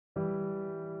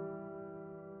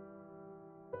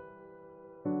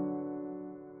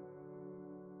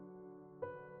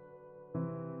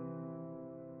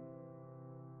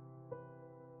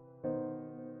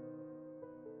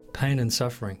Pain and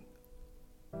suffering.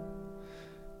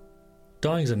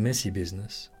 Dying is a messy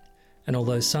business, and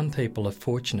although some people are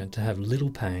fortunate to have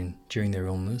little pain during their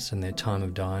illness and their time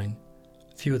of dying,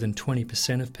 fewer than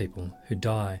 20% of people who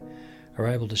die are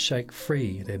able to shake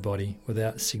free their body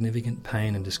without significant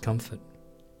pain and discomfort.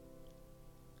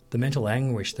 The mental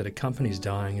anguish that accompanies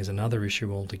dying is another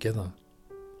issue altogether.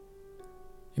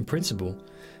 In principle,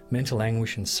 mental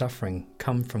anguish and suffering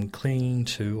come from clinging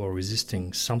to or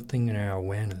resisting something in our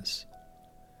awareness.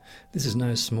 This is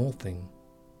no small thing.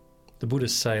 The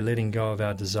Buddhists say letting go of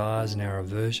our desires and our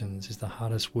aversions is the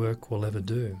hardest work we'll ever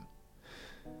do.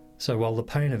 So while the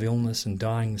pain of illness and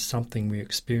dying is something we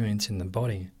experience in the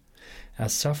body, our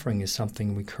suffering is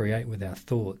something we create with our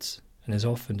thoughts and is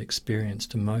often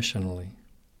experienced emotionally.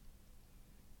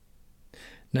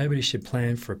 Nobody should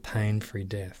plan for a pain-free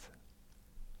death.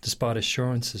 Despite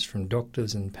assurances from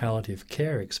doctors and palliative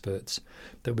care experts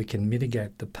that we can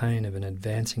mitigate the pain of an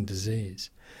advancing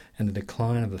disease and the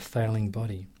decline of a failing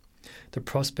body, the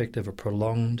prospect of a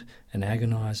prolonged and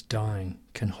agonised dying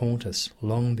can haunt us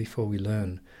long before we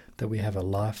learn that we have a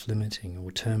life-limiting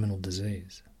or terminal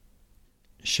disease.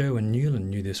 Sherwin Nuland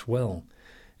knew this well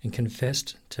and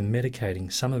confessed to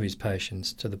medicating some of his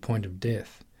patients to the point of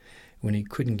death when he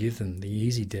couldn't give them the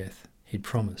easy death he'd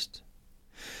promised.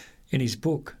 In his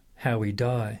book, How We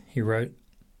Die, he wrote,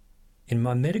 "In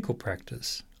my medical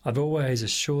practice, I've always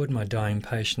assured my dying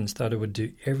patients that I would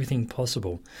do everything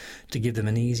possible to give them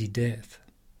an easy death,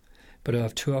 but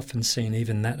I've too often seen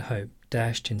even that hope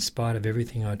dashed in spite of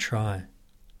everything I try.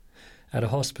 At a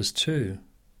hospice too,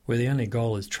 where the only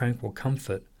goal is tranquil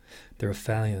comfort, there are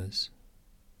failures.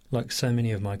 Like so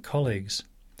many of my colleagues,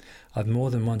 I've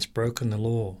more than once broken the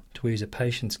law to ease a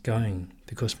patient's going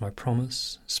because my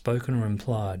promise, spoken or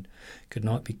implied, could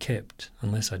not be kept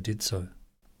unless I did so."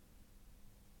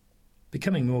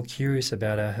 Becoming more curious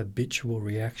about our habitual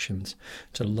reactions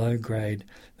to low-grade,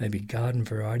 maybe garden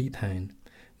variety pain,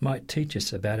 might teach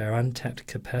us about our untapped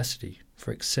capacity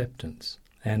for acceptance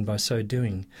and, by so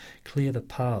doing, clear the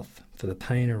path for the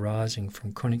pain arising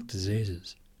from chronic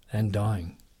diseases and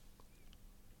dying.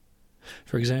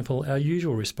 For example, our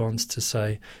usual response to,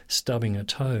 say, stubbing a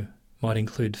toe might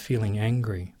include feeling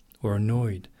angry or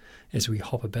annoyed as we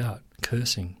hop about,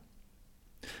 cursing.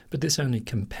 But this only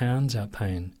compounds our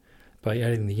pain by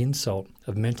adding the insult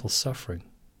of mental suffering.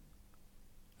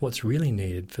 What's really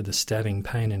needed for the stabbing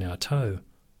pain in our toe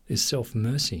is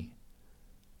self-mercy.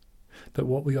 But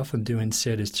what we often do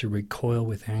instead is to recoil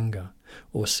with anger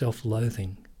or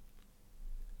self-loathing.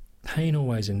 Pain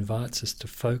always invites us to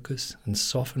focus and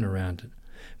soften around it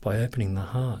by opening the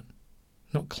heart,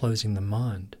 not closing the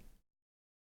mind.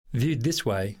 Viewed this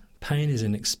way, pain is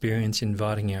an experience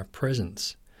inviting our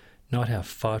presence, not our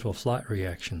fight or flight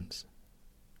reactions.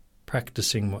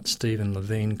 Practicing what Stephen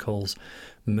Levine calls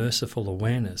merciful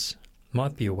awareness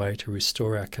might be a way to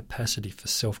restore our capacity for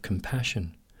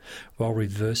self-compassion while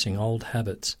reversing old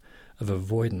habits of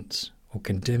avoidance or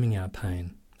condemning our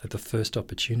pain at the first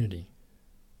opportunity.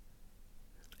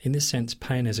 In this sense,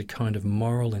 pain has a kind of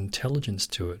moral intelligence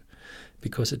to it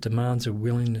because it demands a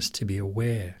willingness to be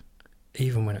aware,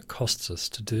 even when it costs us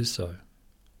to do so.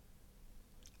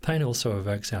 Pain also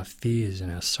evokes our fears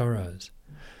and our sorrows,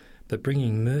 but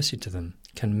bringing mercy to them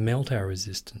can melt our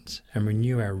resistance and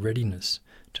renew our readiness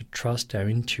to trust our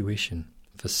intuition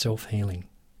for self-healing.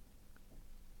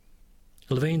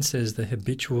 Levine says the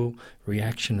habitual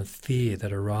reaction of fear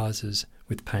that arises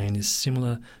with pain is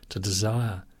similar to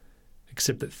desire,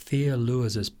 except that fear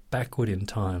lures us backward in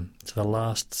time to the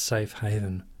last safe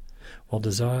haven, while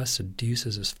desire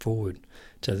seduces us forward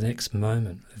to the next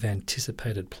moment of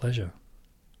anticipated pleasure.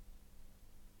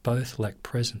 Both lack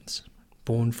presence,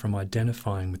 born from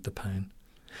identifying with the pain,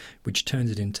 which turns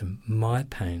it into my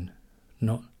pain,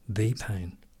 not the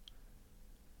pain.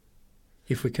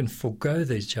 If we can forego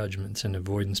these judgments and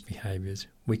avoidance behaviours,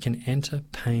 we can enter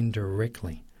pain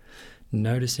directly,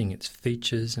 noticing its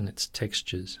features and its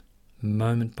textures,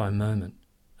 moment by moment,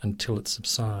 until it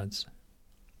subsides.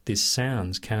 This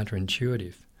sounds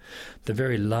counterintuitive, the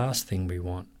very last thing we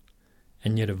want,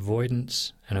 and yet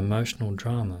avoidance and emotional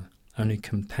drama only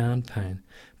compound pain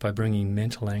by bringing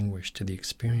mental anguish to the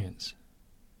experience.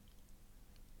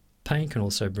 Pain can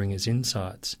also bring us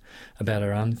insights about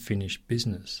our unfinished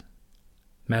business,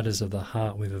 matters of the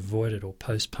heart we've avoided or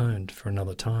postponed for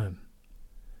another time.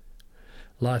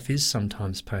 Life is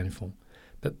sometimes painful,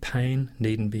 but pain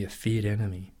needn't be a feared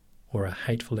enemy or a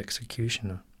hateful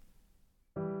executioner.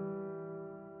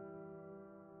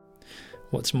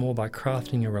 What's more, by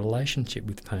crafting a relationship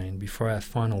with pain before our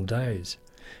final days,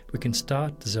 we can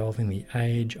start dissolving the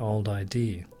age-old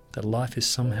idea that life is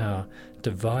somehow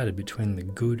divided between the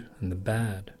good and the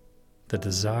bad, the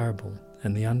desirable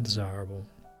and the undesirable.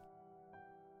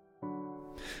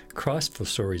 Christ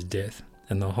foresaw his death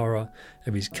and the horror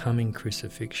of his coming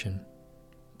crucifixion,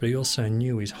 but he also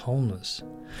knew his wholeness,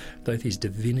 both his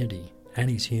divinity and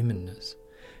his humanness,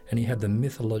 and he had the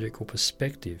mythological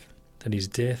perspective that his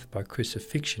death by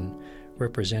crucifixion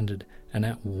represented an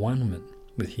at-one-ment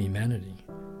with humanity.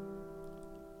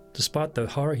 Despite the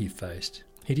horror he faced,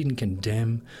 he didn't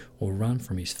condemn or run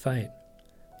from his fate.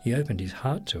 He opened his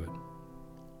heart to it.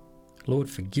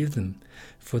 "Lord, forgive them,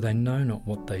 for they know not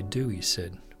what they do," he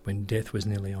said when death was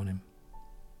nearly on him.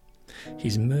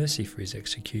 His mercy for his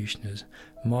executioners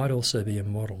might also be a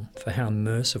model for how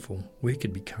merciful we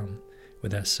could become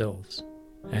with ourselves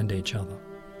and each other.